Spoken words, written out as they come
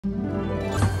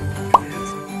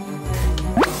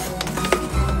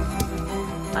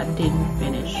I didn't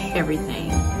finish everything.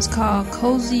 It's called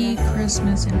Cozy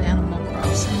Christmas in Animal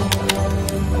Crossing.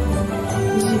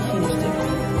 This is a cute sticker.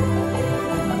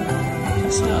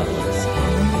 That's how it looks.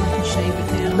 I can shave it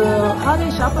down. The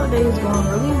holiday shop-up day is going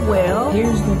really well.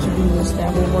 Here's the to-do list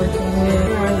that we're working with.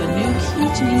 Here are the new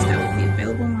keychains that will be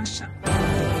available on my shop. Bye.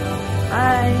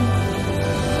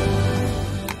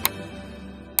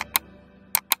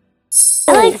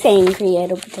 I like saying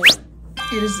createopotatoe.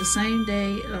 It is the same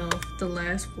day of the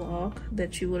last vlog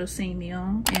that you would have seen me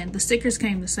on, and the stickers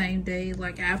came the same day,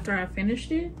 like after I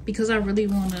finished it, because I really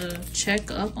want to check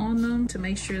up on them to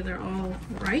make sure they're all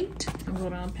right. I'm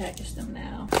going to unpackage them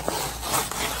now.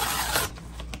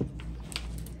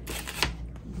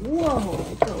 Whoa,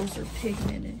 those are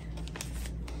pigmented.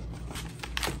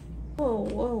 Whoa,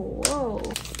 whoa, whoa.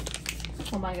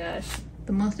 Oh my gosh.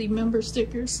 The monthly member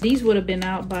stickers. These would have been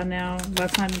out by now, by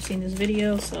the time you've seen this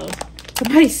video. So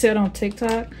somebody said on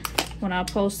TikTok, when I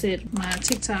posted my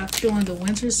TikTok showing the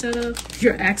winter setup,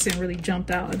 your accent really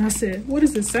jumped out. And I said, what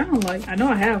does it sound like? I know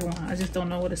I have one. I just don't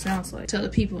know what it sounds like. Tell the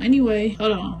people. Anyway,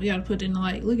 hold on. We gotta put it in the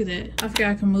light. Look at that. I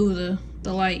forgot I can move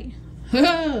the light.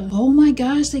 Oh my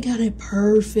gosh, they got it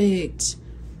perfect.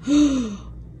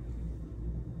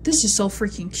 This is so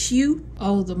freaking cute.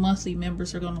 Oh, the monthly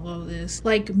members are gonna love this.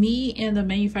 Like, me and the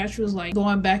manufacturers like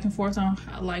going back and forth on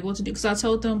like what to do, because I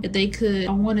told them if they could,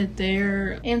 I wanted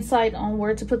their insight on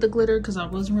where to put the glitter because I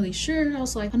wasn't really sure. I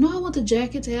was like, I know I want the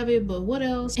jacket to have it, but what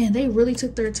else? And they really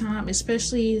took their time,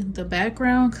 especially the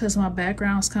background, because my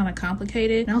background is kind of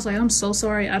complicated. And I was like, I'm so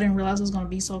sorry, I didn't realize it was gonna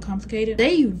be so complicated.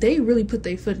 They really put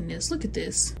their foot in this. Look at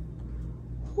this.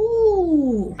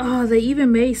 Ooh. Oh, they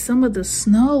even made some of the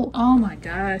snow. Oh my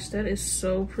gosh, that is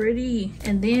so pretty.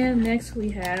 And then next we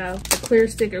have a clear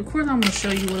sticker. Of course, I'm gonna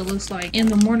show you what it looks like in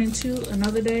the morning too,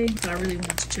 another day. So I really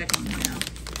want to check on it now.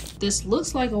 This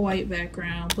looks like a white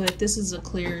background, but this is a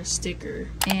clear sticker.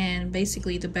 And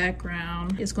basically the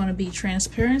background is going to be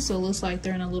transparent, so it looks like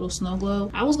they're in a little snow globe.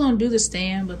 I was going to do the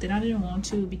stand, but then I didn't want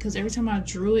to because every time I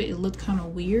drew it, it looked kind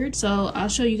of weird. So I'll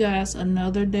show you guys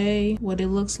another day what it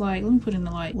looks like. Let me put in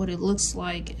the light. What it looks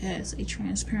like as a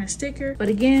transparent sticker. But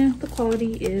again, the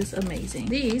quality is amazing.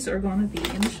 These are going to be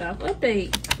in the shop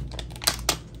update.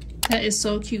 That is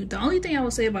so cute. The only thing I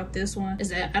would say about this one is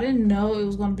that I didn't know it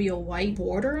was going to be a white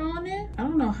border on it. I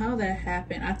don't know how that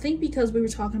happened. I think because we were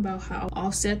talking about how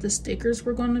offset the stickers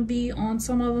were going to be on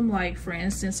some of them. Like, for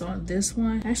instance, on this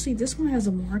one. Actually, this one has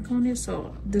a mark on it,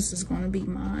 so this is going to be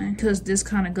mine because this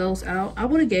kind of goes out. I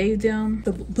would have gave them,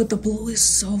 but the blue is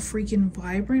so freaking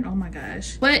vibrant. Oh my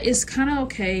gosh. But it's kind of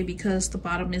okay because the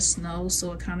bottom is snow,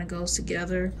 so it kind of goes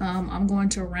together. I'm going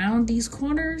to round these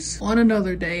corners on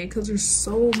another day because there's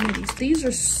so many. These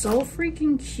are so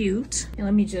freaking cute. And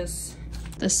let me just,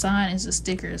 the sign is a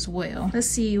sticker as well. Let's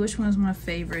see which one is my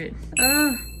favorite.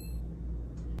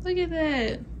 Look at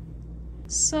that.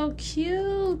 So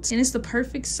cute. And it's the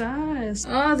perfect size.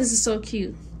 Oh, this is so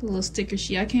cute. The little sticker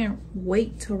sheet. I can't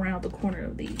wait to round the corner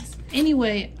of these.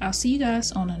 Anyway, I'll see you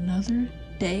guys on another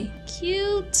day.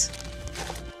 Cute.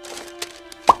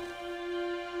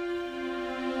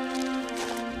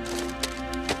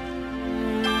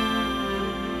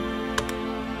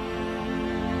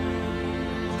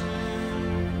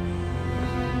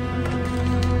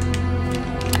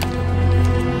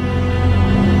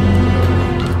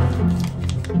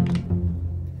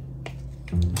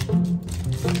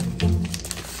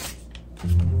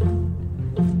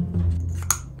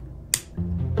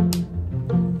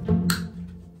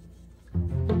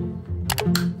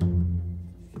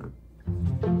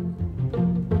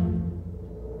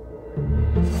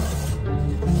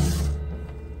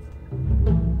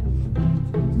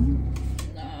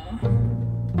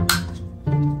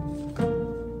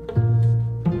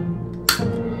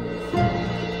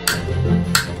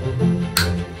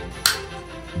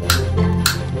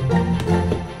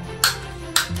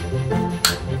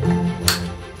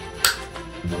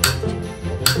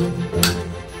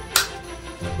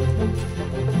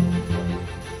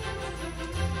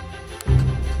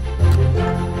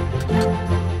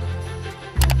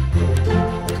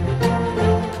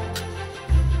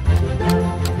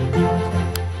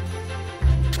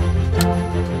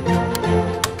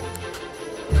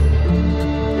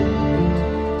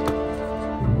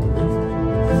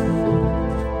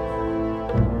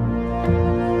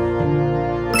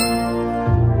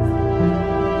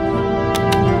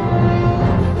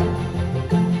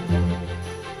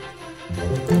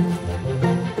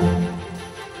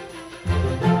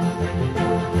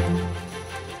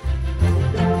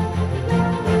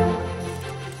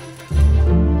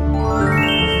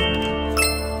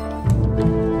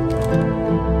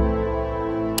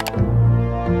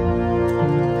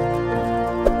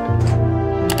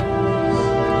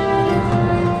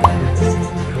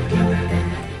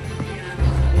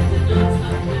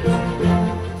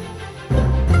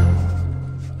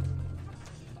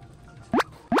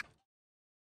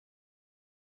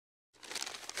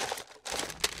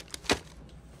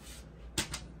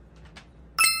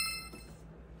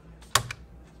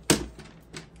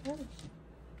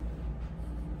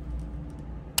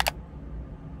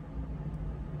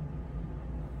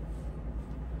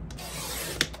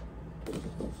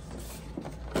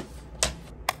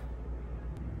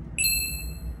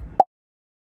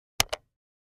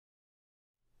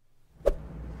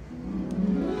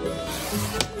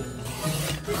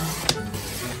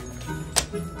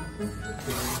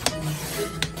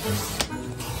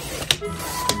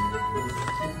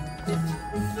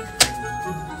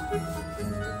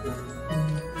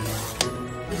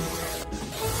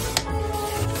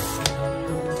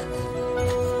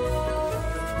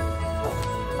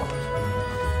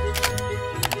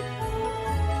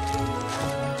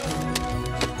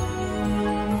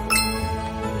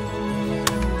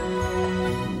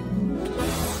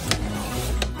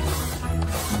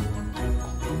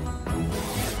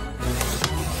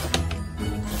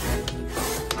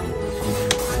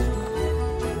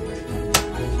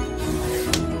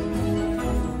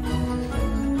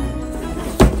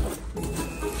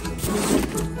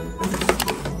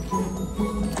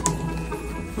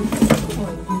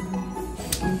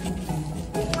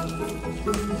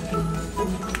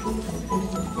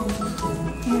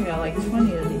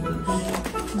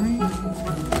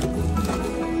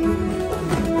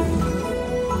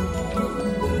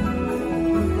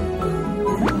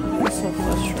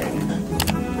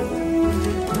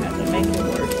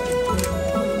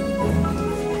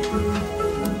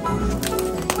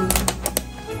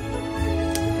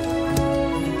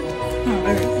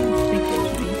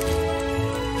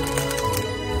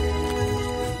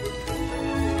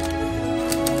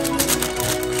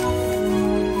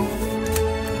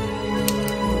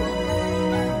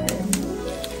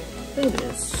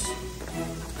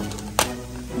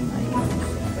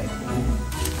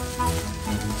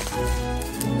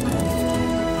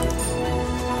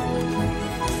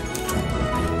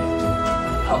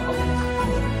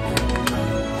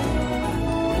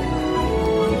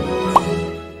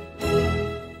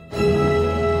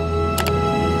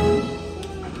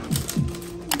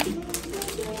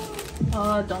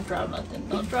 drop nothing.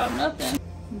 Don't drop nothing.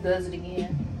 Does it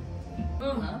again.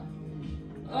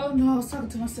 Oh no, I was talking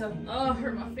to myself. Oh, I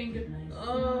hurt my finger.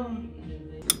 Oh.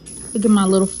 Look at my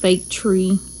little fake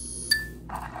tree.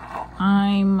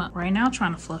 I'm right now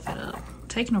trying to fluff it up.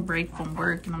 Taking a break from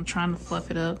work and I'm trying to fluff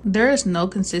it up. There is no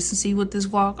consistency with this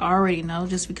walk. I already know,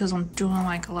 just because I'm doing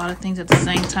like a lot of things at the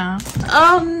same time.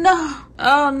 Oh no.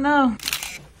 Oh no.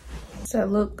 Does that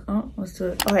look? Oh, let's do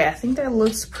it. Okay, I think that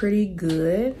looks pretty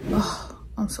good. Oh,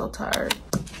 I'm so tired.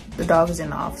 The dog is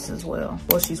in the office as well.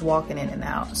 Well, she's walking in and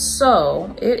out.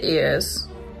 So it is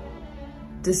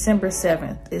December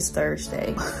 7th. It's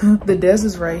Thursday. The desk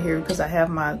is right here because I have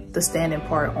the standing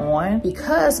part on,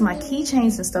 because my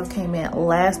keychains and stuff came in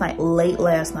last night, late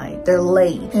last night. They're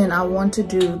late, and I want to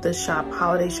do the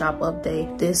holiday shop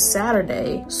update this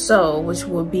Saturday. So, which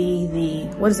will be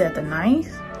the, what is that, the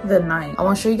 9th? The 9th. I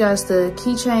want to show you guys the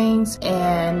keychains,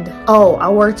 and oh, I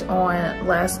worked on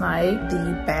last night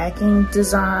the backing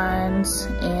designs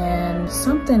and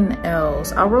something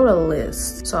else. I wrote a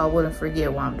list so I wouldn't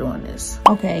forget why I'm doing this.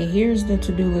 Okay, here's the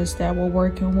to-do list that we're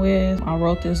working with. I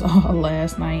wrote this all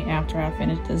last night after I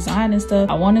finished designing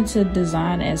stuff. I wanted to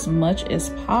design as much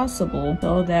as possible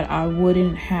so that I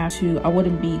wouldn't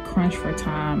be crunched for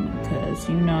time, because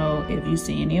you know, if you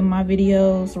see any of my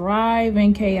videos, thrive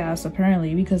in chaos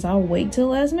apparently, because I'll wait till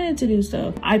last minute to do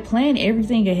stuff. I plan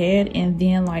everything ahead, and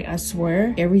then like I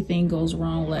swear everything goes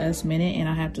wrong last minute and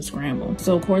I have to scramble.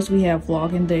 So of course we have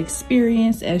vlogging the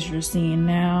experience, as you're seeing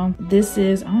now. This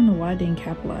is, I don't know why I didn't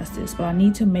capitalize this, but I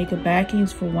need to make a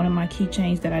backings for one of my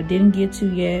keychains that I didn't get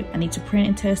to yet. I need to print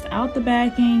and test out the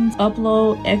backings,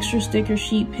 upload extra sticker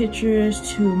sheet pictures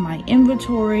to my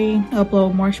inventory,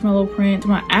 upload marshmallow print.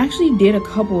 I actually did a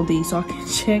couple of these so I can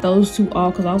check those two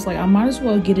off, because I was like, I might as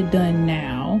well get it done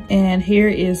now. And here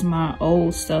is my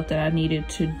old stuff that I needed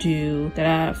to do that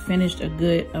I finished a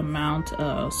good amount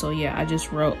of. So yeah, I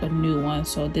just wrote a new one.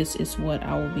 So this is what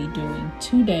I will be doing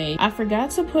today. I forgot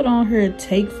to put on here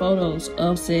take photos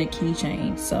of said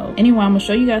keychains. So anyway, I'm gonna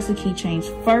show you guys the keychains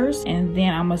first, and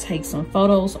then I'm gonna take some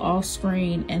photos off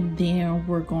screen, and then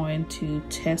we're going to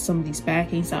test some of these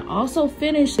backings. I also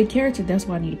finished the character. That's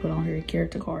why I need to put on here a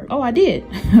character card. Oh, I did.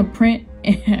 Print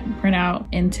out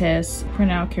and test,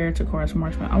 print out character cards for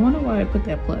Marshmallow. I wonder why I put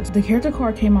that plus. The character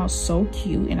card came out so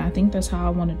cute, and I think that's how I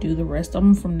want to do the rest of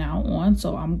them from now on.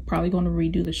 So I'm probably going to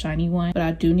redo the shiny one, but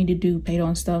I do need to do potato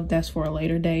and stuff. That's for a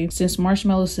later day. Since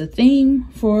Marshmallow is the theme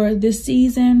for this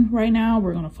season right now,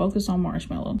 we're going to focus on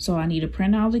Marshmallow. So I need to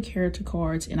print out the character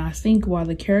cards, and I think while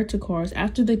the character cards,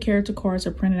 after the character cards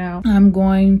are printed out, I'm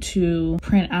going to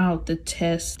print out the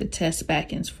test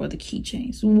backends for the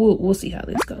keychains. We'll see how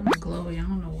this goes. Glowy. I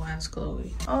don't know why it's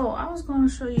glowy. Oh, I was going to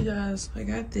show you guys. I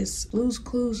got this Blue's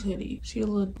Clues hoodie. See the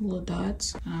little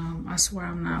dots? I swear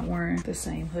I'm not wearing the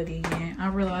same hoodie again. I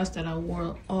realized that I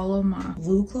wore all of my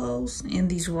blue clothes in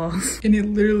these walls, and it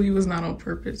literally was not on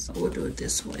purpose. So we'll do it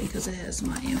this way because it has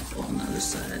my info on the other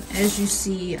side. As you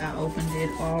see, I opened it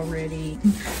already.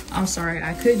 I'm sorry,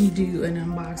 I couldn't do an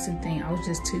unboxing thing. I was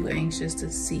just too anxious to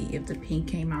see if the pink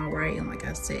came out right. And like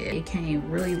I said, it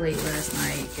came really late last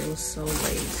night. It was so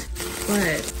late.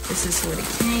 But this is what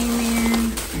it came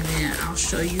in, and then I'll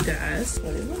show you guys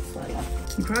what it looks like.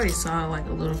 You probably saw like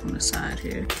a little from the side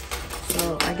here.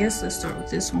 So I guess let's start with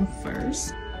this one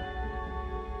first.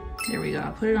 There we go. I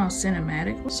put it on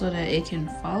cinematic so that it can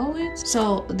follow it.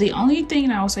 So the only thing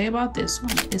I will say about this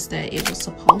one is that it was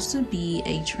supposed to be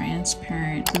a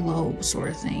transparent globe sort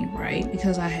of thing, right?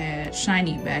 Because I had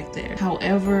shiny back there.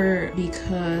 However,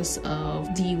 because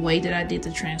of the way that I did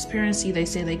the transparency, they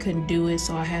said they couldn't do it.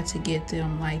 So I had to get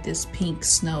them like this pink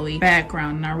snowy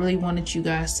background. And I really wanted you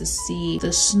guys to see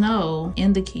the snow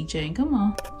in the keychain. Come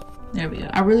on. There we go.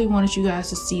 I really wanted you guys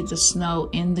to see the snow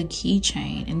in the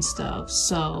keychain and stuff.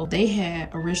 So they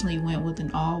had originally went with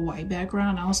an all white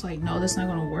background. I was like, no, that's not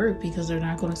going to work because they're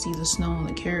not going to see the snow on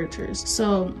the characters.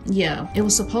 So yeah, it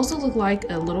was supposed to look like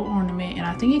a little ornament, and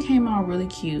I think it came out really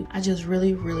cute. I just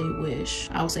really wish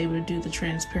I was able to do the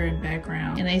transparent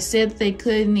background. And they said that they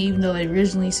couldn't, even though they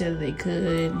originally said that they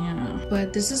could, you know.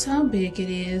 But this is how big it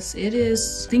is. It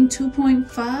is, I think,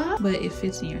 2.5, but it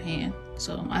fits in your hand.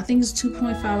 So I think it's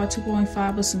 2.5 by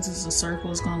 2.5, but since it's a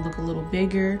circle, it's gonna look a little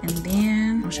bigger. And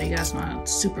then I'll show you guys my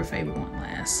super favorite one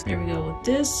last. There we go with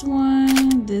this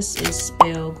one. This is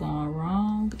spell gone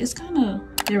wrong. It's kind of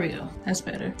There we go. That's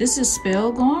better. This is Spell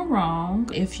Gone Wrong.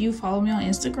 If you follow me on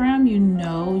Instagram, you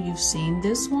know you've seen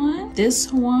this one.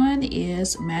 This one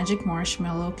is Magic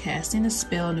Marshmallow casting a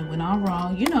spell and it went all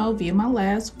wrong, you know, via my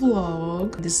last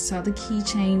vlog. This is how the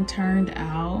keychain turned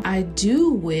out. I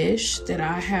do wish that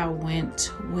I had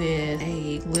went with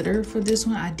a glitter for this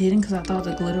one. I didn't because I thought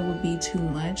the glitter would be too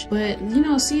much. But, you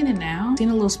know, seeing it now,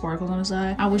 seeing a little sparkle on the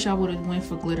side, I wish I would have went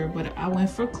for glitter, but I went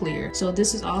for clear. So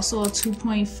this is also a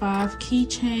 2.5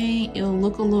 keychain. It'll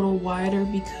look a little wider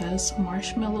because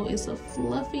marshmallow is a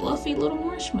fluffy little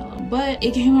marshmallow, but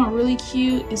it came out really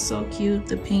cute. It's so cute.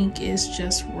 The pink is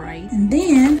just right. And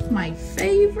then my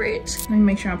favorite, let me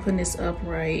make sure I'm putting this up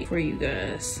right for you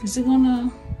guys. Is it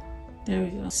gonna, there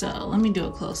we go. So let me do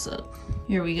a close-up.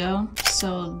 Here we go.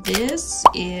 So this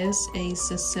is a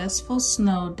successful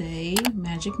snow day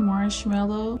magic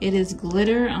marshmallow. It is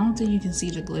glitter. I don't think you can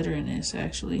see the glitter in this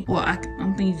actually. Well, I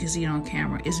don't think you can see it on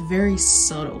camera. It's very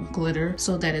subtle glitter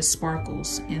so that it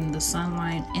sparkles in the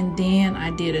sunlight. And then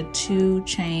I did a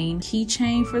 2-chain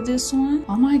keychain for this one.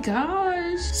 Oh my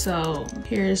gosh. So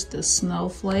here's the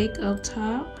snowflake up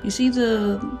top. You see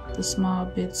the small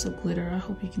bits of glitter? I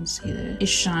hope you can see that. It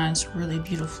shines really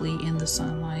beautifully in the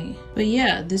sunlight. But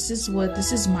yeah, this is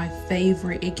my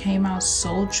favorite. It came out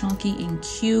so chunky and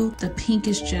cute. The pink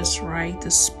is just right.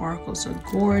 The sparkles are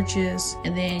gorgeous.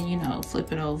 And then, you know,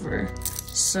 flip it over.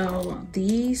 So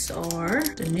these are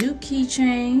the new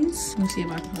keychains. Let me see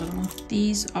if I can put them on.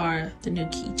 These are the new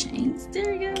keychains.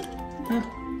 There we go.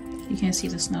 Oh, you can't see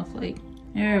the snowflake.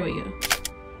 There we go.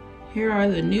 Here are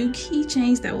the new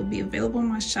keychains that will be available in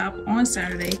my shop on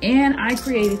Saturday. And I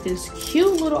created this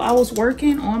cute little, I was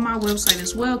working on my website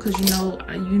as well, because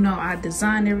you know I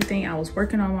designed everything. I was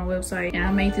working on my website and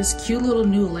I made this cute little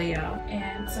new layout.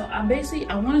 And so I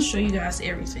want to show you guys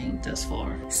everything thus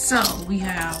far. So we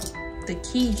have the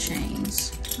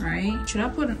keychains, right? Should I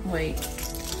put it, wait,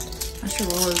 I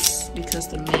should roll this because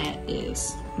the mat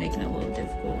is making it a little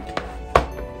difficult.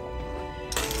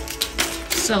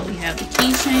 So we have the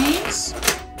keychains.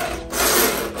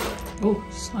 Oh,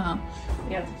 so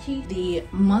we have the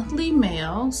monthly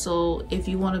mail. So if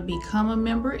you want to become a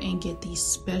member and get these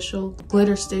special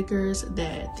glitter stickers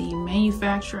that the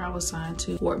manufacturer I was signed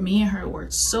to, me and her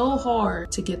worked so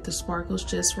hard to get the sparkles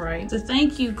just right. The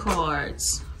thank you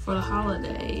cards for the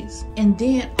holidays. And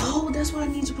then, oh, that's what I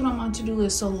need to put on my to-do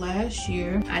list. So last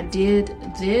year I did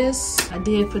this, I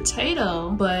did potato,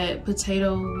 but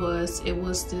potato was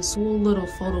this cool little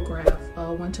photograph,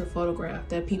 winter photograph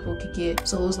that people could get.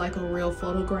 So it was like a real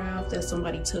photograph that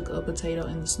somebody took a potato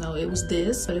in the snow. It was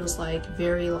this, but it was like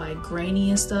very like grainy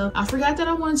and stuff. I forgot that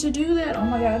I wanted to do that. Oh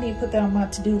my God, I need to put that on my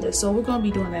to-do list. So we're gonna be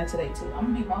doing that today too.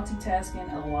 I'm gonna be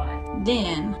multitasking a lot.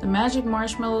 Then the magic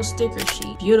marshmallow sticker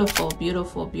sheet. Beautiful,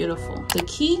 beautiful, beautiful. The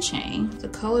keychain, the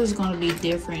color is going to be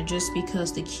different just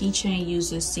because the keychain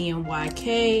uses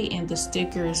CMYK and the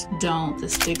stickers don't. The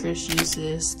stickers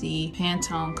uses the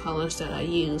Pantone colors that I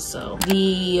use. So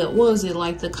the, what was it,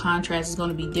 like the contrast is going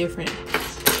to be different.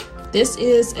 This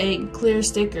is a clear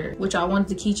sticker, which I wanted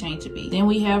the keychain to be. Then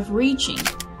we have reaching.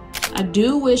 I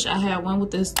do wish I had one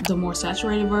with the more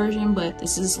saturated version, but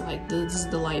this is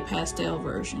the light pastel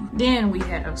version. Then we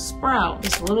have Sprout,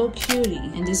 this little cutie,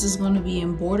 and this is going to be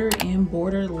in border and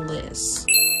borderless.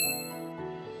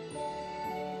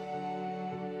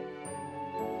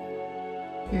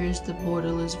 Here's the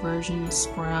borderless version of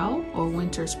Sprout, or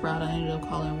Winter Sprout. I ended up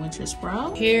calling it Winter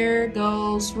Sprout. Here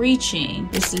goes Reaching.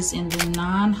 This is in the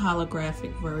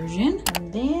non-holographic version.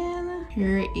 And then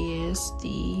here is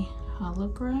the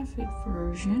holographic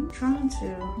version.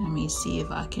 Let me see if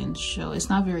I can show. It's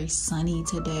not very sunny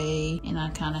today and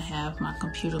I kind of have my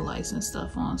computer lights and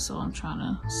stuff on, so I'm trying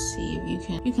to see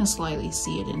if you can slightly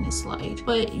see it in this light,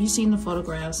 but you've seen the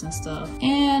photographs and stuff.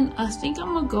 And I think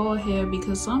I'm gonna go ahead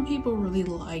because some people really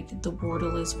liked the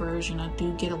borderless version. I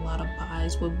do get a lot of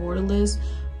buys with borderless,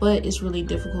 but it's really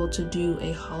difficult to do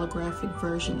a holographic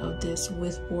version of this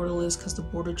with borderless because the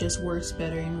border just works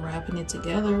better in wrapping it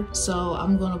together. So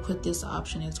I'm gonna put this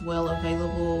option as well,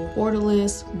 available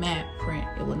borderless matte print.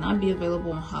 It will not be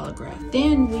available on holograph.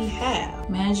 Then we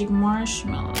have Magic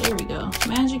Marshmallow. There we go.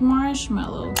 Magic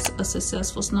Marshmallow, a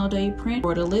successful snow day print,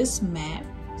 borderless matte.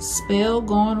 Spell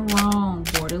Gone Wrong,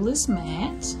 borderless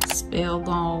matte. Spell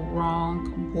Gone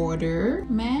Wrong, border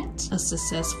matte. A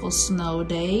successful snow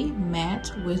day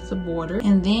matte with the border.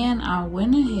 And then I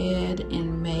went ahead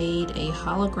and made a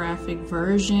holographic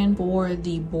version for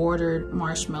the bordered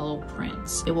marshmallow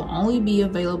prints. It will only be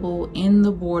available in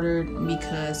the bordered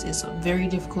because it's very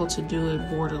difficult to do it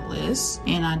borderless.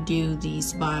 And I do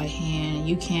these by hand.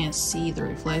 You can't see the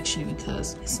reflection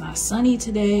because it's not sunny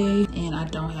today and I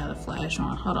don't have the flash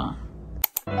on. Hold on.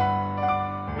 See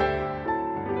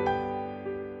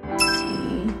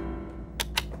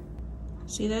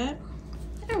that?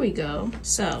 There we go.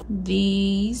 So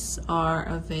these are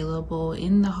available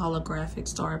in the holographic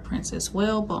star prints as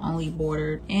well, but only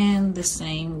bordered, and the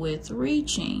same with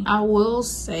reaching. I will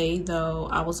say though,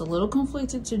 I was a little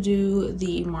conflicted to do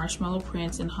the marshmallow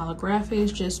prints in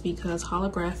holographics just because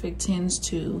holographic tends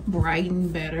to brighten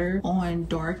better on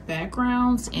dark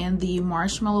backgrounds, and the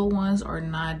marshmallow ones are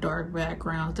not dark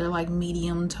backgrounds. They're like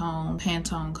medium tone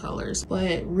Pantone colors,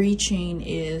 but reaching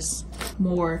is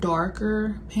more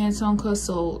darker Pantone colors.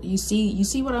 So you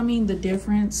see what I mean, the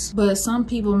difference. But some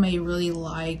people may really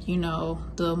like, you know,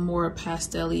 the more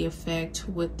pastel-y effect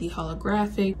with the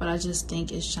holographic, but I just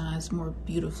think it shines more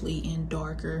beautifully in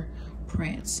darker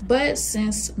prints. But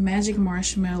since Magic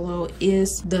Marshmallow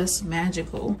is thus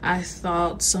magical, I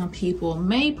thought some people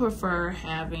may prefer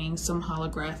having some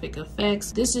holographic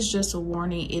effects. This is just a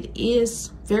warning, it is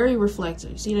very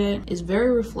reflective. See that? It's very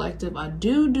reflective. I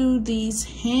do these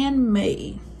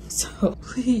handmade. So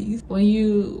please, when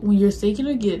you're thinking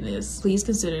of getting this, please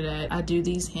consider that I do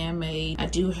these handmade.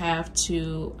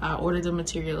 I order the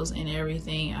materials and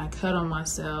everything. I cut them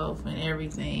myself and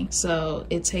everything. So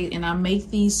and I make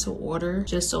these to order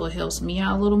just so it helps me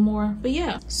out a little more. But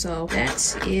yeah, so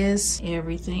that is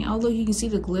everything. Oh look, you can see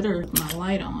the glitter with my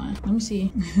light on. Let me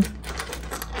see.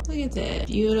 Look at that,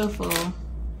 beautiful.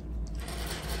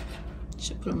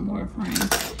 Should put more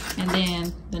frames. And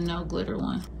then the no glitter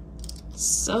one.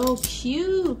 So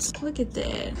cute. Look at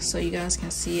that. So you guys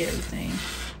can see everything.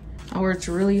 I worked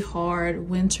really hard.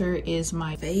 Winter is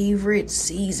my favorite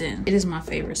season. It is my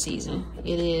favorite season.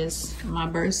 It is my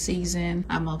birth season.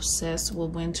 I'm obsessed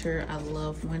with winter. I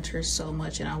love winter so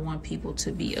much, and I want people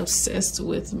to be obsessed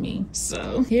with me.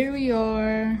 So here we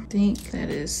are. I think that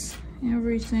is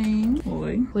everything.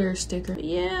 Boy, clear sticker.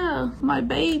 Yeah, my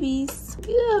babies.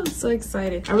 Yeah, I'm so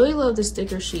excited. I really love the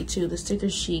sticker sheet too. The sticker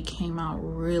sheet came out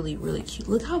really cute.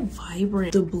 Look how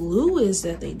vibrant the blue is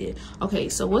that they did. Okay,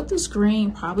 so what the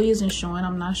screen probably isn't showing,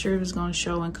 I'm not sure if it's going to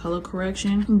show in color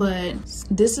correction, but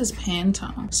this is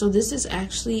Pantone. So this is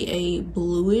actually a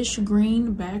bluish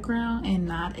green background and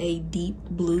not a deep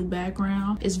blue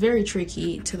background. It's very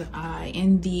tricky to the eye,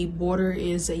 and the border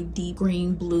is a deep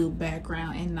green blue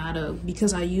background and not a,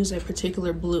 because I use a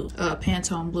particular blue,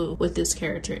 Pantone blue with this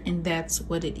character, and that's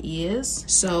what it is.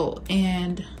 So,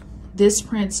 and this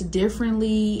prints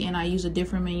differently, and I use a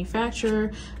different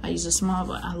manufacturer. I use a small,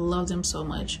 but I love them so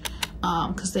much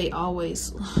because they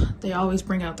always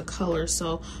bring out the colors.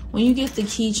 So when you get the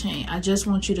keychain, I just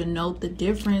want you to note the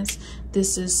difference.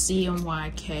 This is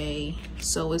CMYK,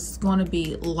 so it's going to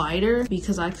be lighter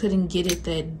because I couldn't get it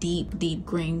that deep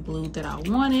green blue that I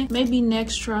wanted. Maybe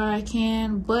next try I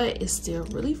can, but it's still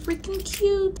really freaking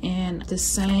cute. And the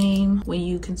same when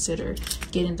you consider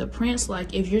getting the prints.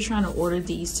 Like if you're trying to order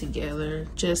these together,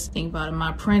 just think about it.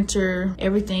 My printer,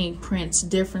 everything prints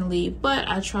differently, but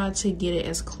I try to get it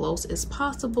as close as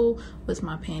possible with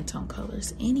my Pantone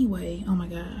colors. Anyway, oh my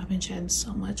god, I've been chatting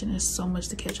so much and there's so much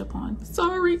to catch up on.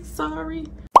 Sorry.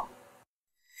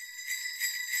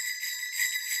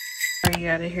 You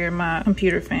gotta hear my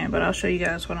computer fan, but I'll show you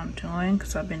guys what I'm doing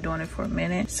because I've been doing it for a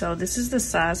minute. So this is the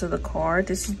size of the card.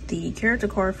 This is the character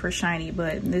card for shiny,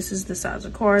 but this is the size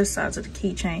of the card, size of the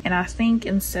keychain. And I think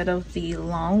instead of the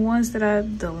long ones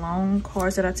the long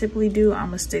cards that I typically do, I'm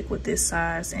gonna stick with this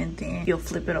size, and then you'll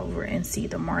flip it over and see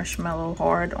the marshmallow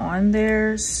card on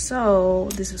there. So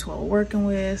this is what we're working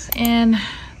with, and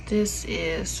this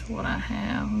is what I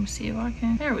have. Let me see if I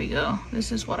can. There we go.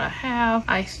 This is what I have,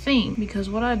 I think, because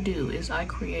what I do is I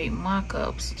create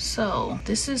mock-ups. So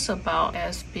this is about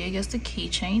as big as the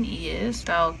keychain is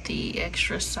without the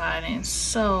extra siding.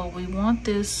 So we want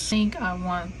this, I think I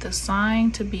want the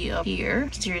sign to be up here,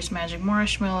 Serious Magic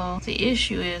Marshmallow. The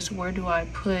issue is, where do I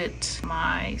put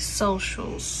my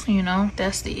socials? You know,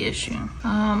 that's the issue.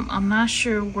 I'm not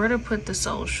sure where to put the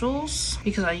socials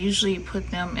because I usually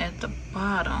put them at the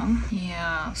bottom.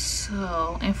 Yeah,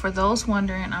 so, and for those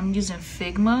wondering, I'm using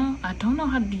Figma. I don't know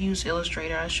how to use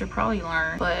Illustrator. I should probably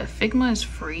learn, but Figma is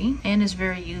free and it's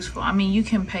very useful. I mean, you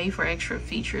can pay for extra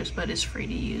features, but it's free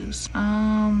to use.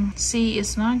 See,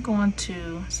 it's not going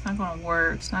to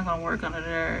work. It's not gonna work under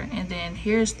there. And then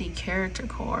here's the character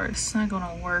card. It's not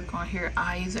gonna work on here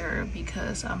either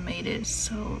because I made it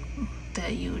so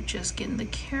that you would just get in the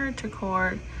character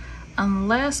card.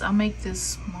 Unless I make this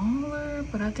smaller,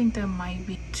 but I think that might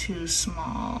be too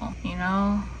small, you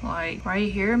know, like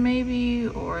right here maybe,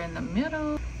 or in the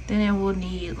middle. Then it will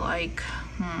need like,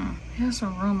 there's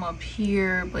some room up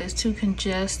here, but it's too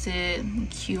congested,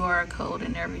 QR code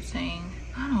and everything.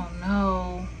 I don't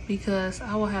know, because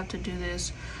I will have to do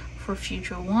this for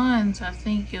future ones, I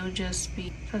think it'll just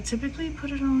be, I typically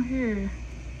put it on here.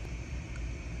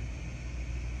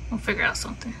 We'll figure out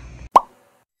something.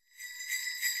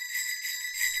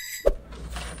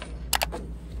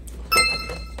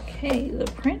 Okay, the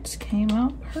prints came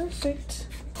out perfect.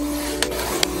 I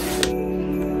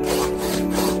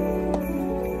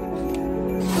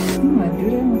do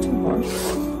that one too hard.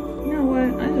 You know what?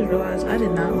 I just realized I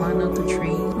did not line up the tree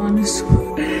on this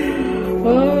one.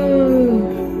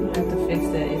 Oh, I have to fix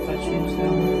that if I choose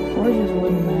that one. Or it just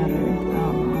wouldn't matter. I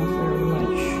don't know very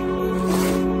much.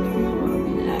 These want to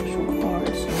be the actual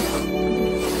cards. So.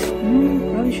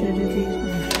 Probably should have did these.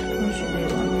 Probably should have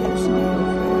did like this.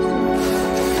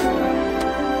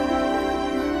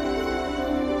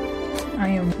 I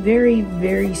am very,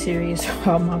 very serious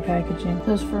about my packaging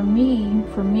because for me,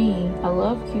 I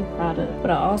love cute product, but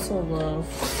I also love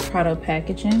product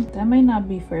packaging. That may not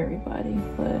be for everybody,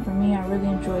 but for me, I really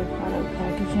enjoy product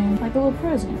packaging like a little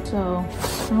present. So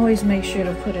I always make sure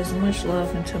to put as much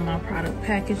love into my product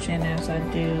packaging as I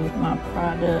do my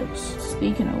products.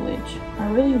 Speaking of which,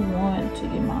 I really want to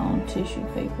get my own tissue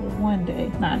paper one day.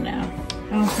 Not now.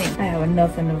 I don't think I have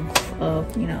enough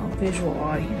of you know, visual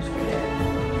audience for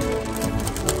that.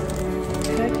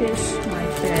 Package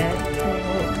like that. So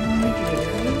what I'm gonna do is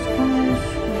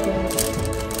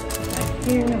like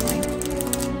here, like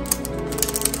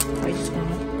I'm just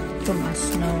gonna put my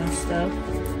snow and stuff.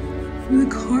 The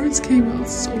cards came out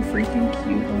so freaking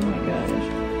cute. Oh my gosh.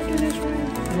 Did this right?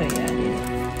 Oh yeah, I did.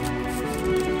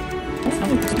 That's not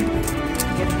what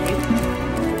get away from me.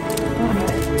 Oh no.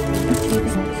 Let's keep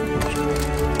this one.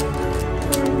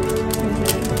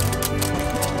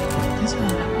 This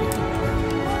one.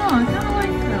 Oh, I kinda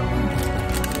like that one.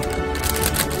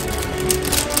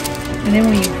 And then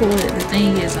when you pull it, the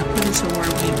thing is, I put it to where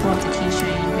when you pull out the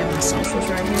keychain, you have my socials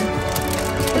right here.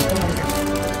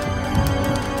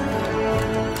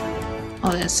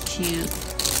 Oh, that's cute.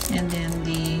 And then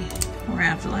the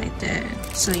wrap like that.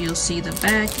 So you'll see the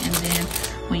back, and then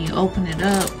when you open it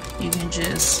up, you can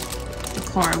just, the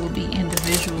card will be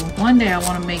individual. One day I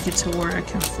want to make it to where I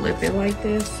can flip it like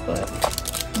this, but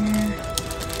yeah.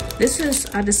 This is,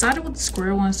 I decided with the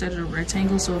square one instead of the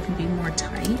rectangle so it can be more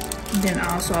tight. And then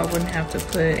also I wouldn't have to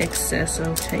put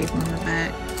excessive tape on the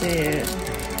back. Yeah.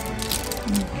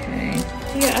 Okay.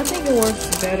 Yeah, I think it works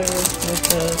better with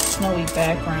the snowy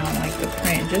background, like the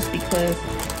print, just because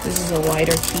this is a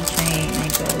lighter keychain and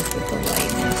it goes with the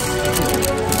lightness.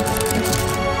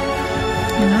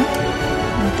 You know?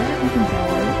 Like that, I think that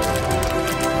works.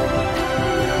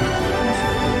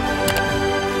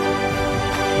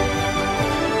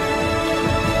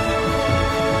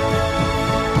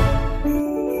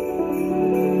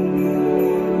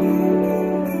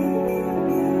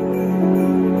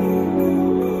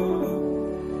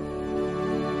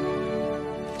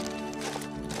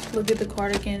 Look at the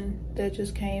cardigan that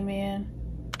just came in.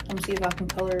 Let me see if I can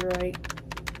color it right.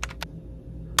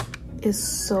 It's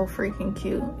so freaking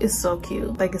cute. It's so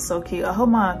cute. Like, it's so cute. I hope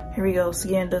my, here we go,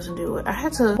 skin doesn't do it. I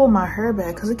had to pull my hair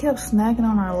back because it kept snagging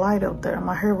on our light up there.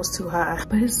 My hair was too high.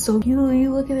 But it's so cute.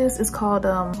 You look at this. It's called,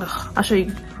 I'll show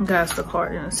you guys the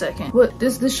card in a second. But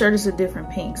this shirt is a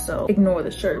different pink, so ignore the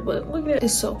shirt. But look at it.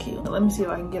 It's so cute. Let me see if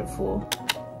I can get it full.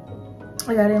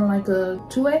 I got in like a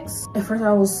 2X. At first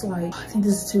I was like, I think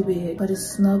this is too big, but it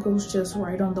snuggles just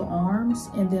right on the arms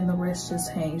and then the rest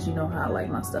just hangs. You know how I like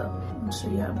my stuff. I'll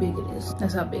show you how big it is.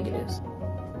 That's how big it is.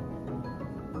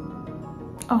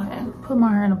 Okay, put my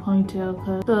hair in a ponytail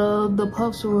because the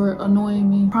puffs were annoying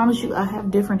me. Promise you, I have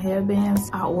different headbands.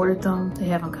 I ordered them. They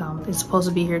haven't come. They're supposed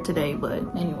to be here today, but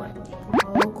anyway.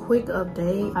 Quick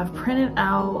update, I've printed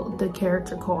out the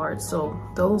character cards, so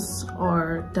those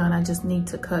are done. I just need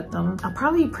to cut them. I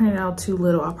probably printed out too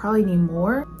little. I probably need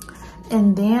more.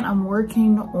 And then I'm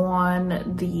working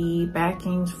on the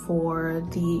backings for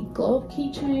the globe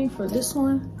keychain for this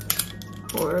one.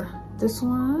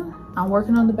 I'm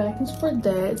working on the backings for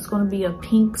that. It's gonna be a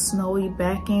pink snowy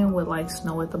backing with like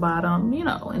snow at the bottom, you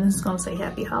know, and it's gonna say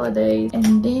happy holidays.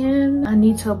 And then I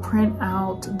need to print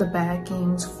out the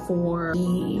backings for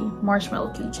the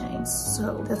marshmallow keychains.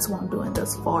 So that's what I'm doing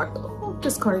thus far. Oh,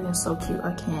 this cardigan is so cute,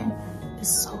 I can't.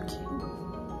 It's so cute.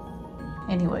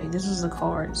 Anyway, this is the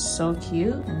card, so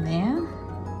cute. And then,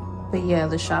 but yeah,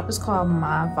 the shop is called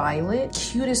My Violet.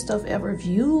 Cutest stuff ever. If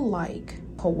you like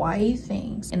Kawaii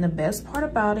things, and the best part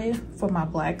about it for my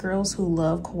black girls who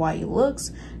love kawaii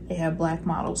looks, They have black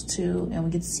models too, and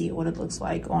we get to see what it looks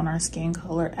like on our skin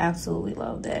color. Absolutely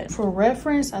love that. For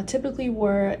reference, I typically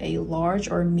wear a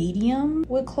large or medium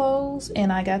with clothes,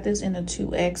 and I got this in a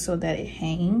 2X so that it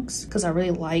hangs, because I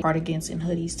really like cardigans and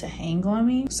hoodies to hang on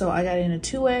me. So I got it in a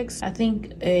 2X. I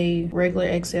think a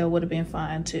regular XL would have been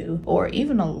fine too, or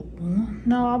even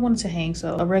no, I wanted to hang,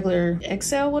 so a regular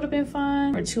XL would have been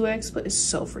fine, or 2X, but it's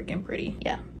so freaking pretty.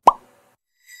 Yeah.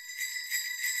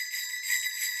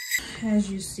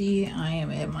 As you see, I am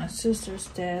at my sister's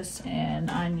desk and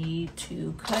I need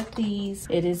to cut these.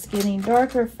 It is getting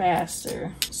darker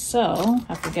faster, so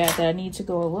I forgot that I need to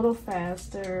go a little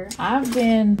faster. I've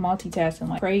been multitasking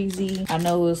like crazy. I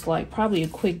know it's like probably a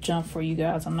quick jump for you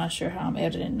guys. I'm not sure how I'm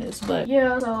editing this, but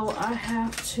yeah, so I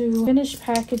have to finish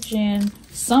packaging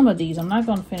some of these. I'm not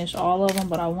going to finish all of them,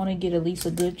 but I want to get at least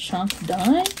a good chunk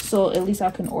done, so at least I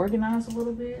can organize a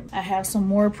little bit. I have some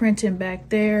more printing back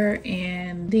there,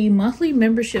 and the monthly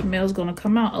membership mail is going to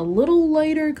come out a little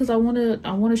later because I want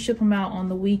to ship them out on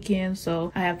the weekend,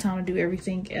 so I have time to do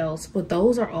everything else. But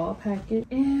those are all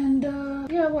packaged, and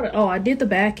yeah, I did the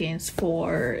back ends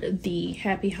for the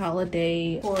happy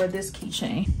holiday for this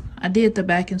keychain. I did the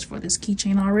back ends for this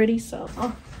keychain already, so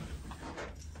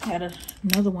had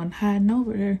another one hiding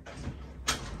over there.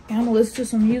 I'm gonna listen to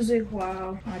some music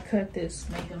while I cut this,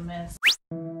 make a mess.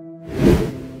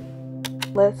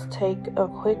 Let's take a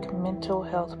quick mental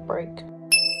health break.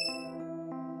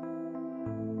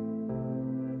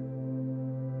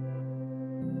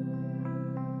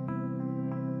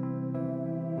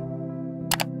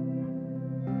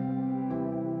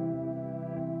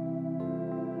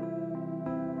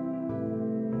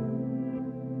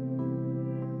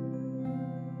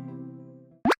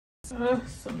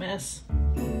 It's a mess.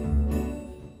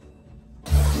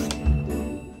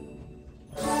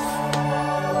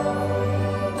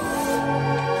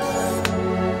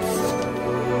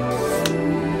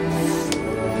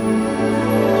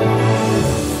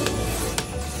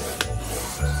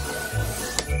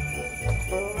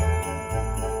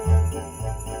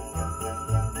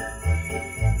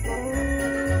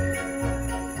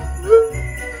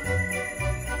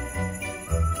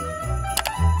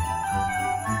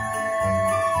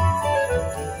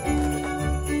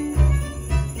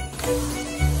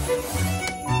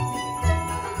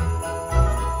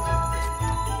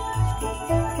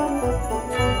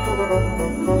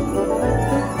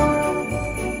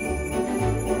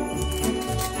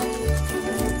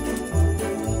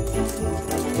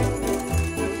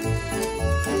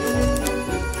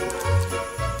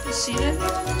 See that?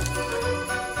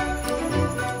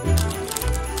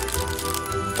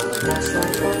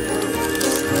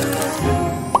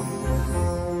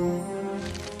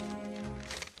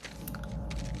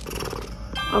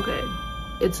 Okay,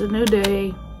 it's a new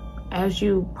day. As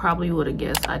you probably would have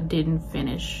guessed, I didn't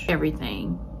finish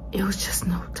everything. It was just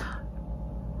no time.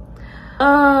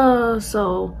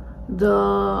 So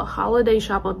the holiday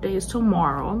shop update is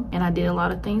tomorrow, and I did a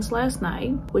lot of things last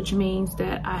night, which means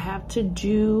that I have to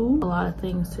do a lot of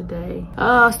things today.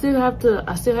 I still have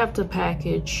to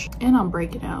package, and I'm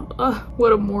breaking out.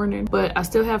 What a morning. But I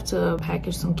still have to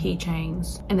package some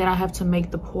keychains, and then I have to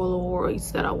make the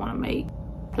Polaroids that I want to make.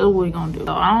 That's what we're gonna do.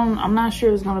 So I'm not sure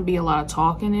there's gonna be a lot of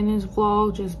talking in this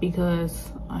vlog, just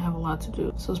because I have a lot to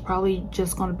do. So it's probably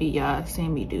just gonna be y'all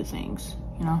seeing me do things,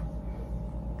 you know?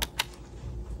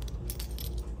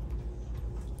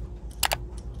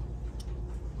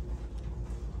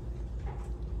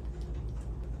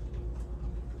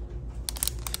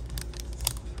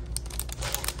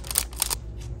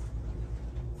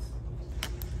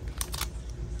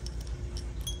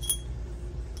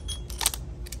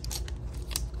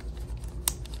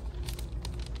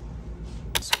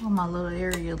 What my little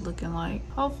area looking like.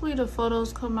 Hopefully the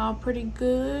photos come out pretty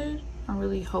good. I'm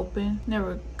really hoping.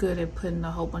 Never good at putting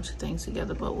a whole bunch of things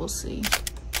together, but we'll see.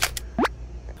 I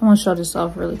want to show this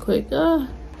off really quick. Look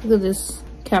at this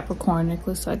Capricorn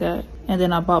necklace I got, and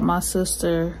then I bought my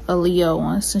sister a Leo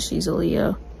one since she's a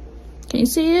Leo. Can you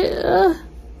see it?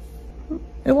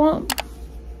 It won't.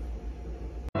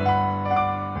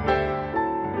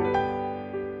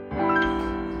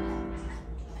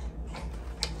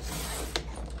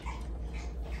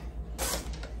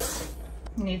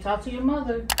 You need to talk to your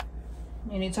mother.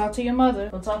 You need to talk to your mother.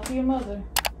 Go talk to your mother.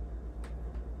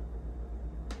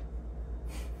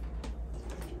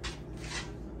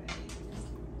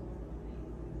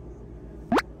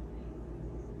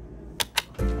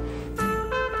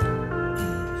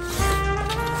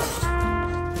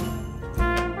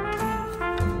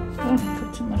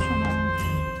 Put too much on that one.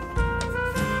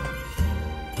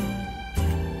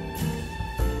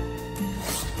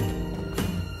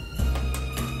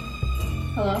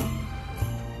 Hello?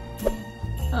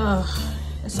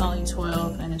 It's only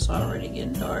 12 and it's already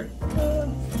getting dark.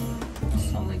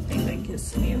 It's the only thing that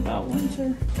gets me about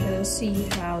winter. Let's see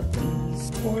how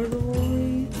these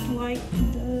corduroy light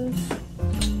does.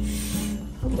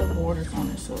 Put the borders on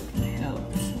it so it can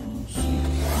help. So let's see.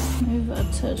 Maybe I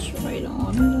touch right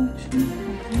on it actually.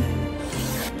 Okay.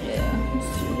 Yeah,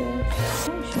 let's do that.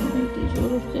 I should make these a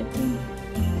little thicker.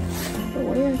 The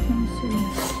way I can see.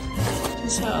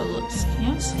 This is how it looks. Can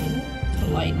y'all see it? The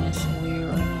lightness is weird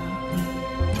right now.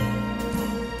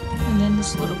 And then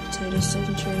this little potato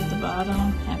signature at the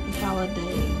bottom. Happy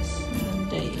holidays. And then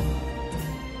date.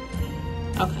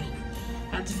 Okay.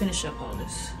 I have to finish up all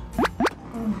this.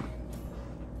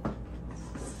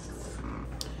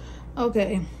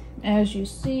 Okay. As you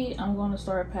see, I'm going to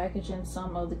start packaging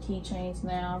some of the keychains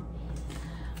now.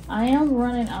 I am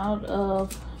running out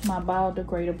of my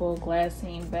biodegradable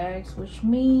glassine bags, which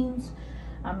means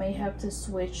I may have to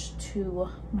switch to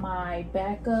my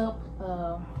backup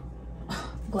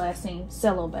glassine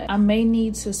cello bag. I may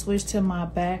need to switch to my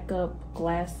backup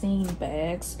glassine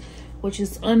bags, which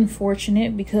is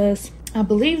unfortunate because I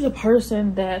believe the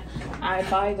person that I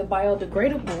buy the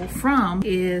biodegradable from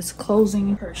is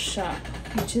closing her shop,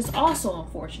 which is also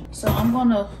unfortunate. So I'm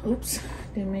gonna, oops,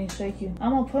 didn't mean to shake you.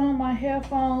 I'm gonna put on my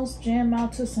headphones, jam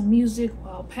out to some music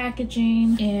while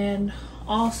packaging, and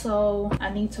also I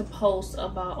need to post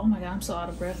about, oh my god, I'm so out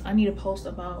of breath. I need to post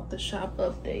about the shop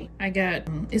update. I got,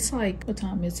 it's like, what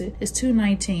time is it? It's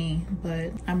 2:19,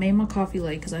 but I made my coffee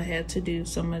late because I had to do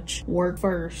so much work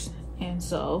first. And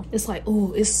so it's like,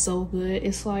 oh, it's so good.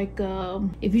 It's like,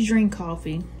 if you drink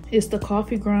coffee, it's the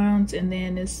coffee grounds, and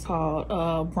then it's called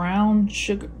brown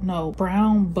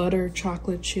butter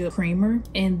chocolate chip creamer.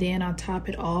 And then I top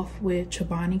it off with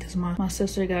Chobani because my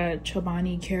sister got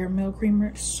Chobani caramel creamer.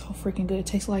 It's so freaking good. It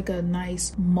tastes like a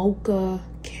nice mocha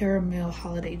caramel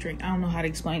holiday drink. I don't know how to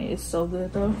explain it. It's so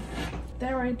good though.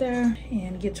 That right there,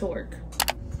 and get to work.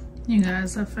 You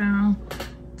guys, I found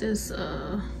this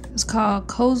it's called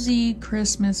Cozy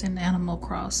Christmas in Animal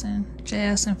Crossing.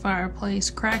 Jazz and fireplace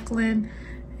crackling,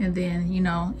 and then, you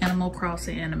know, Animal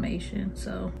Crossing animation.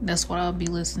 So that's what I'll be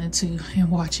listening to and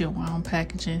watching while I'm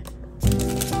packaging.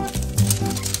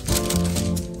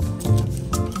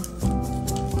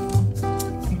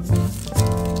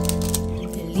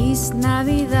 Feliz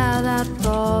Navidad a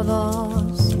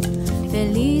todos.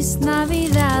 Feliz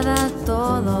Navidad a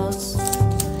todos.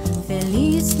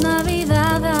 Feliz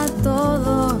Navidad a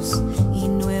todos y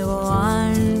nuevo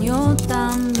año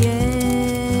también.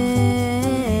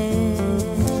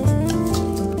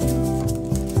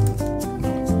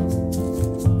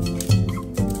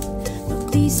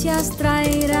 Noticias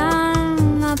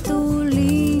traerán a tu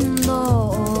lindo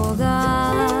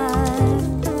hogar.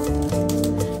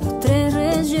 Los tres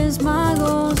Reyes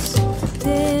Magos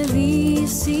te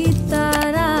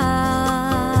visitarán.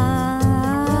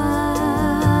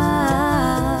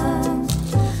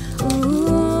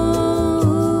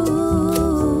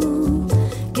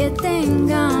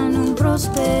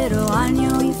 Próspero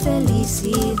año y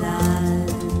felicidad.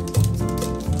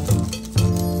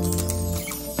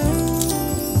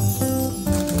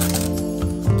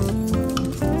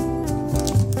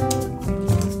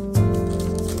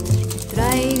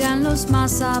 Traigan los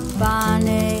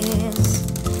mazapanes,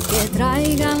 que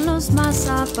traigan los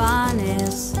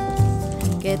mazapanes,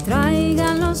 que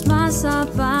traigan los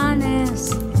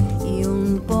mazapanes y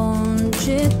un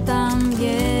ponche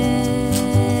también.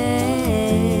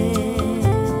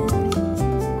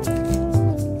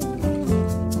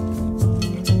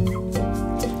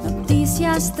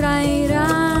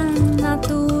 Traerán a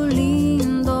tu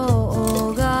lindo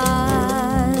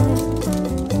hogar.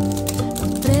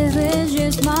 Los tres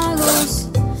Reyes Magos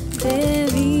te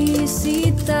visitarán.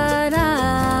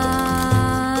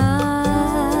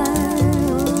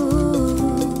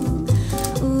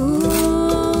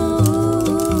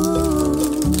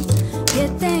 Que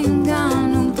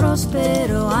tengan un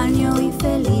próspero año y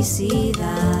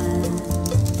felicidad.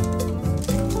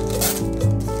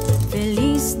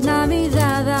 Feliz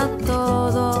Navidad a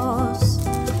todos,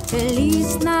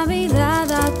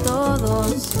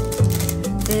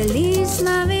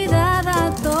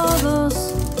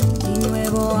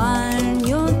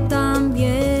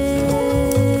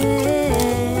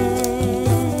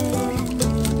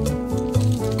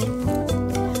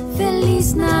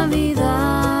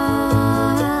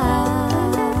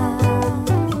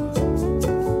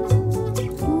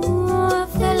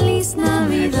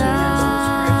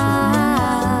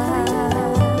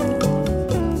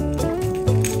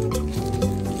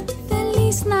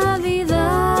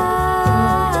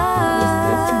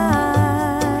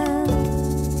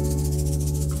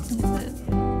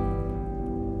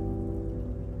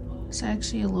 It's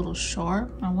actually a little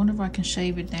sharp. I wonder if I can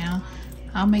shave it down.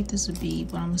 I'll make this a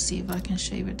bead, but I'm gonna see if I can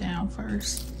shave it down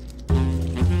first.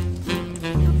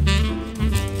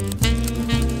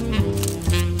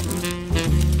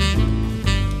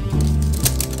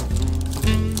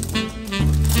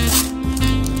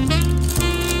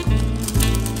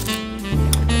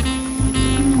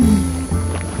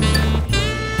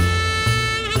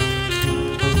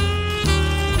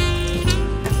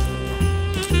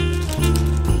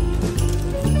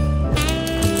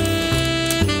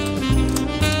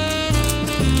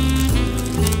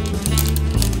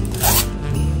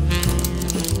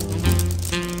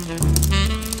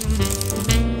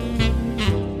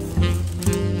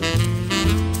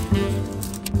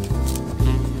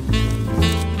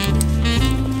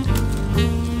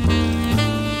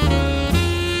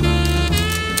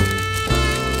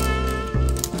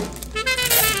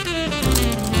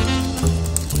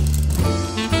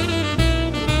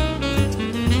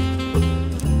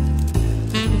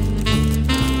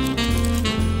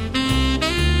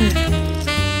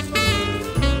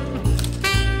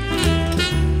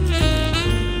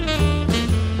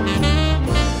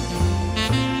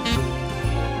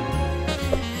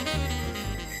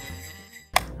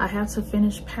 I have to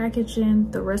finish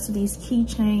packaging the rest of these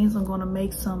keychains. I'm gonna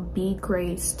make some B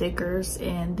grade stickers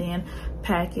and then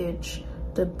package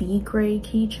the B grade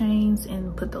keychains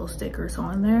and put those stickers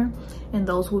on there, and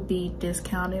those would be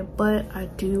discounted. But I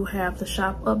do have the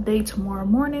shop update tomorrow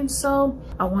morning, so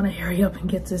I want to hurry up and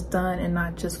get this done and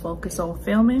not just focus on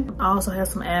filming. I also have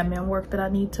some admin work that I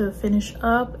need to finish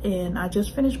up, and I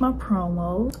just finished my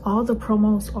promos. All the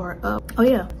promos are up. Oh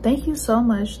yeah, thank you so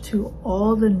much to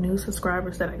all the new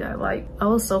subscribers that I got. Like, I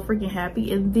was so freaking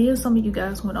happy. And then some of you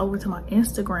guys went over to my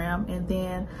Instagram and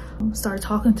then started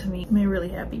talking to me. It made me really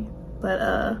happy. But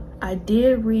I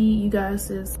did read you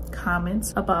guys'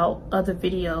 comments about other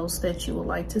videos that you would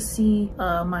like to see,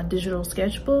 my digital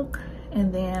sketchbook,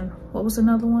 and then what was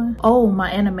another one? Oh,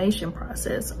 my animation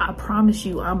process. I promise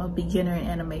you I'm a beginner in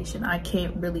animation. I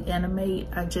can't really animate.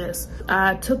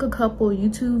 I took a couple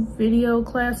YouTube video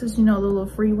classes, you know, the little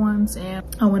free ones, and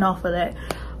I went off of that.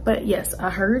 But yes,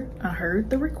 I heard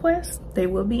the request. They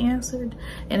will be answered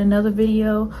in another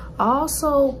video. I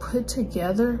also put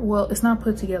together, well, it's not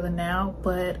put together now,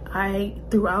 but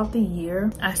throughout the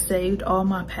year, I saved all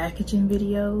my packaging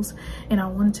videos, and I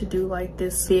wanted to do like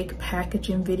this big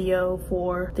packaging video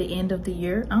for the end of the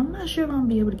year. I'm not sure if I'm gonna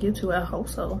be able to get to it. I hope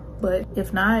so. But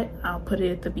if not, I'll put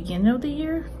it at the beginning of the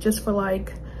year, just for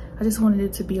like, I just wanted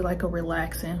it to be like a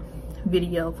relaxing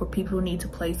video for people who need to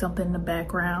play something in the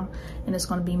background, and it's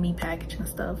going to be me packaging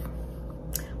stuff.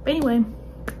 But anyway,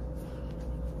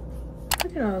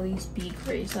 look at all these bead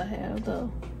crates I have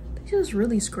though. They just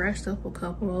really scratched up a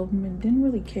couple of them and didn't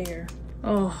really care.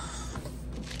 Oh,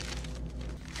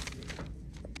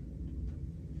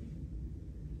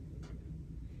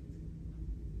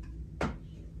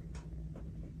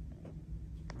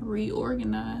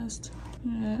 reorganized.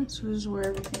 Yeah, this is where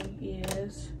everything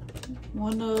is.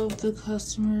 One of the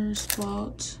customers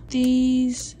bought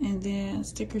these, and then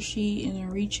sticker sheet, and then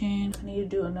reach in. I need to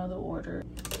do another order.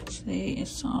 See,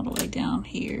 it's all the way down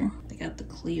here. They got the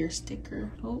clear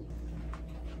sticker. Oh.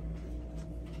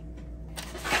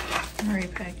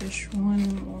 Alright, package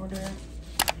one order.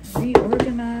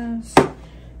 Reorganize.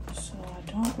 So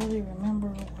I don't really remember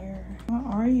where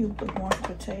are you, but more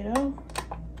potato.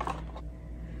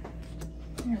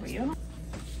 There we go.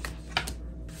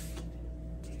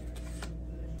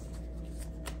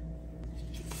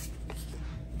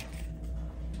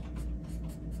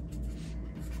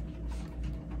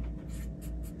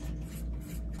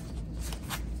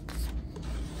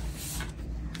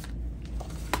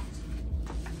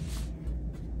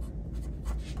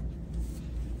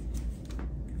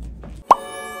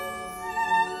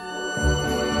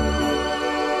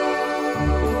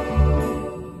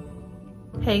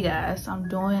 Hey guys, I'm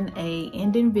doing a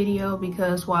ending video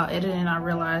because while editing I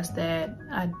realized that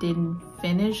I didn't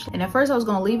finish, and at first I was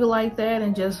gonna leave it like that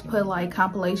and just put like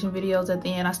compilation videos at the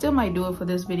end. I still might do it for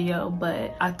this video,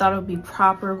 but I thought it would be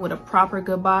proper with a proper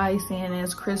goodbye, seeing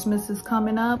as Christmas is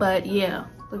coming up. But yeah,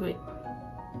 look at it.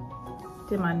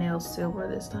 Did my nails silver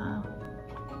this time.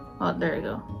 Oh, there you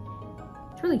go.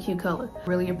 It's really cute color.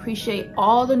 Really appreciate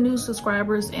all the new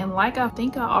subscribers, and like I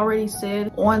think I already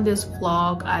said on this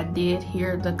vlog, I did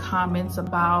hear the comments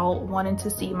about wanting to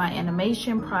see my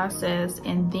animation process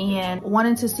and then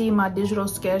wanting to see my digital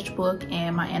sketchbook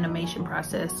and my animation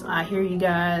process. I hear you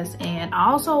guys, and I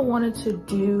also wanted to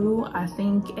do, I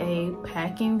think, a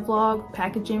packaging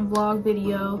vlog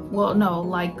video. Well, no,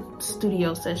 like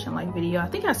studio session like video. I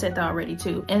think I said that already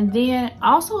too. And then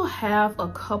I also have a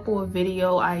couple of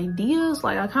video ideas.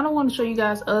 Like I kind of want to show you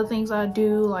guys other things I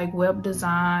do, like web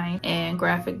design and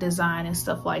graphic design and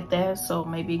stuff like that. So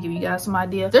maybe give you guys some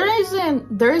ideas. There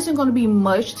isn't going to be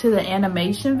much to the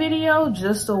animation video,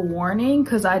 just a warning,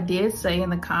 because I did say in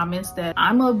the comments that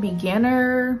I'm a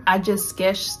beginner. I just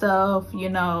sketch stuff, you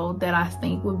know, that I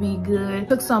think would be good.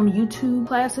 Took some YouTube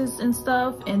classes and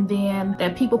stuff, and then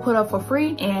that people put up for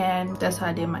free, and that's how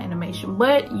I did my animation.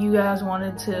 But you guys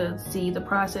wanted to see the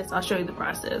process. I'll show you the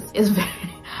process. It's very,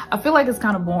 I feel like it's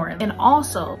kind of boring. And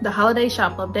also the holiday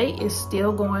shop update is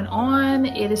still going on.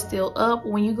 It is still up.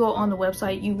 When you go on the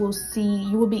website, you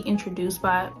will be introduced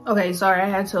by, okay, sorry, I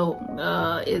had to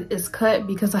it's cut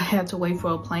because I had to wait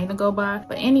for a plane to go by.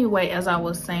 But anyway, as I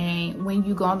was saying, when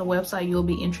you go on the website, you'll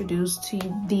be introduced to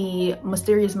the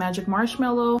mysterious magic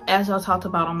marshmallow. As I talked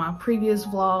about on my previous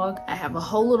vlog, I have a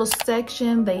whole little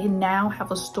section. They now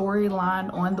have a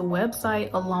storyline on the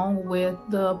website along with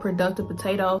the productive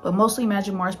potato, but mostly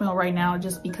magic marshmallow right now,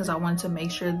 just because I wanted to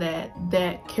make sure that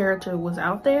that character was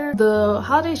out there. The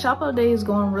holiday shop update is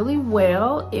going really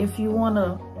well. If you want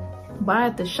to buy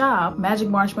at the shop, magic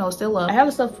marshmallow is still up. I have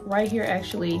the stuff right here.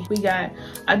 Actually,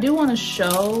 I do want to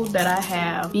show that I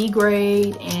have B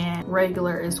grade and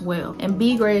regular as well. And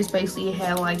B grades basically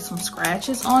had like some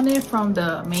scratches on it from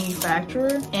the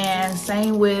manufacturer, and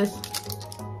same with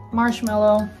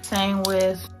marshmallow, same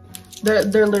with,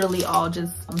 they're literally all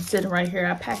just, I'm sitting right here.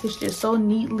 I packaged it so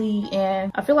neatly,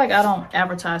 and I feel like I don't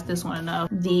advertise this one enough.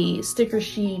 The sticker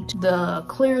sheet, the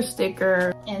clear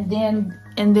sticker, and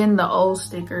then the old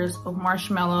stickers of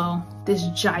marshmallow, this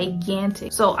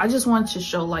gigantic. So I just wanted to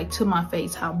show like to my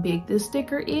face how big this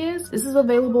sticker is. This is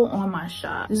available on my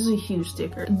shop. This is a huge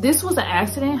sticker. This was an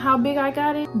accident how big I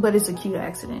got it, but it's a cute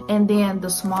accident. And then the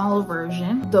smaller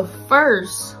version, the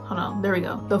first, hold on, there we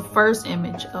go. The first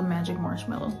image of magic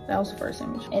marshmallow. That was the first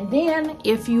image. And then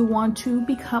if you want to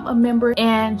become a member,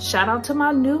 and shout out to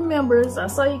my new members, I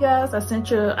saw you guys, I sent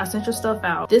your stuff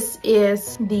out. This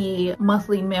is the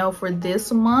monthly mail for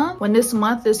this month. When this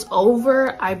month is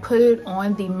over, I put it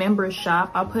on the member shop.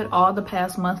 I put all the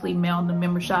past monthly mail in the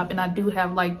member shop, and I do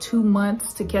have like 2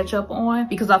 months to catch up on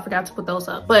because I forgot to put those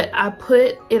up. But I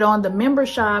put it on the member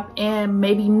shop, and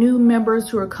maybe new members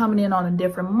who are coming in on a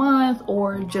different month,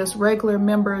 or just regular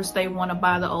members, they want to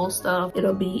buy the old stuff,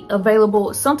 it'll be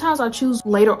available. Sometimes I choose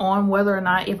later on whether or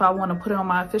not if I want to put it on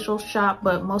my official shop,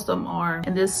 but most of them are.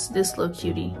 And this little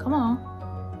cutie, come on.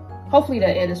 Hopefully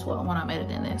that edits well when I'm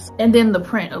editing this. And then the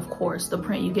print, of course, the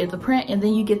print, you get the print, and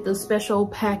then you get the special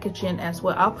packaging as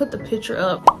well. I'll put the picture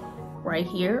up right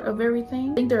here of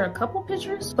everything. I think there are a couple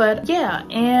pictures, but yeah.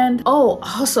 And oh,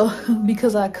 also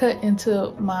because I cut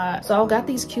into my, so I got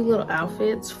these cute little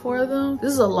outfits for them.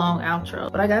 This is a long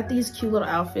outro, but I got these cute little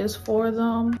outfits for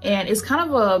them, and it's kind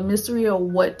of a mystery of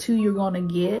what two you're gonna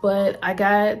get. But I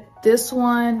got this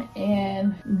one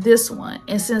and this one,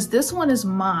 and since this one is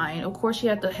mine, of course you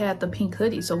have to have the pink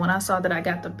hoodie. So when I saw that I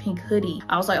got the pink hoodie,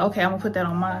 I was like, okay, I'm gonna put that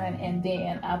on mine. And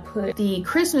then I put the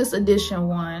Christmas edition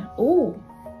one. Ooh,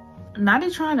 not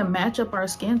it trying to match up our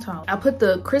skin tone. I put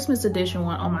the Christmas edition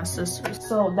one on my sister's.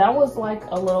 So that was like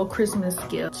a little Christmas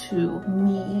gift to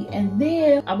me. And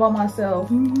then I bought myself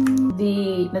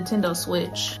the Nintendo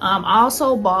Switch. I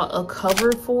also bought a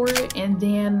cover for it, and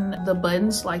then the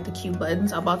buttons, like the cute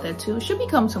buttons, I bought that too. It should be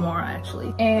coming tomorrow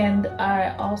actually. And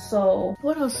I also,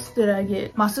 what else did I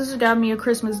get? My sister got me a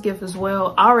Christmas gift as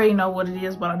well. I already know what it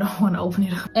is, but I don't want to open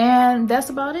it up. And that's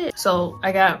about it. So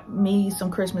I got me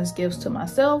some Christmas gifts to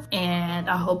myself, and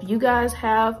I hope you guys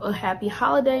have a happy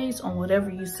holidays on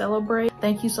whatever you celebrate.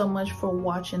 Thank you so much for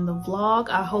watching the vlog.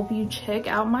 I hope you check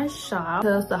out my shop,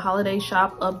 because the holiday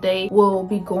shop update will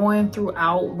be going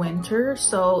throughout winter,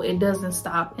 so it doesn't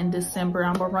stop in December.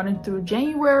 I'm running through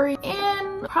January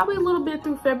and probably a little bit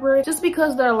through February, just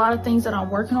because there are a lot of things that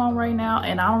I'm working on right now,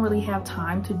 and I don't really have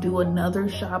time to do another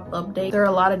shop update. There are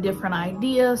a lot of different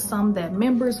ideas, some that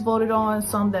members voted on,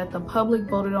 some that the public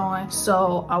voted on,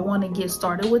 so I want to get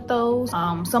started with those.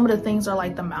 Some of the things are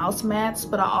like the mouse mats,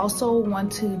 but I also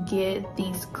want to get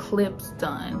these clips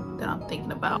done that I'm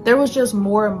thinking about. There was just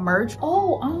more merch.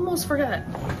 Oh, I almost forgot.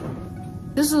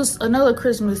 This is another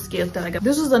Christmas gift that I got.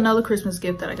 This is another Christmas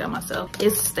gift that I got myself.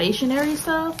 It's stationery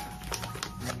stuff.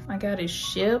 I got it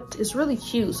shipped. It's really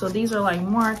cute. So these are like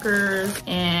markers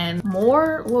and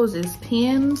more, what was this,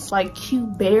 pens, like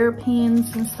cute bear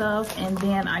pens and stuff. And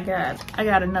then I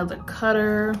got another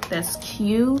cutter that's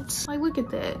cute. Like, look at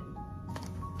that.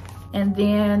 And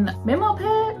then memo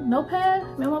pad,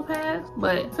 notepad, memo pad.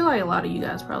 But I feel like a lot of you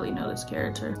guys probably know this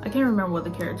character. I can't remember what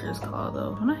the character is called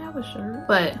though. Don't I have a shirt?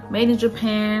 But made in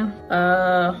Japan.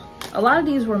 A lot of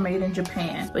these were made in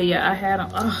Japan. But yeah, I had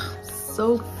them.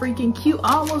 So freaking cute.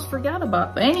 I almost forgot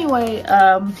about. But anyway,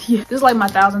 yeah, this is like my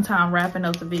 1,000th time wrapping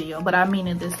up the video, but I mean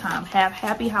it this time. Have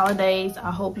happy holidays. I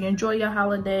hope you enjoy your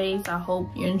holidays. I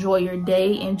hope you enjoy your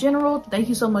day in general. Thank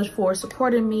you so much for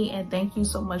supporting me, and thank you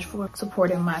so much for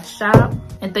supporting my shop.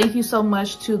 And thank you so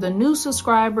much to the new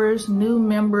subscribers, new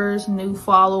members, new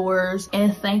followers,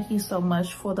 and thank you so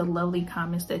much for the lovely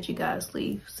comments that you guys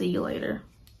leave. See you later.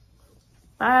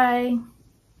 Bye.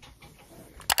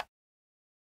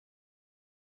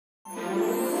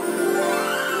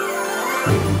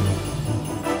 Thank you.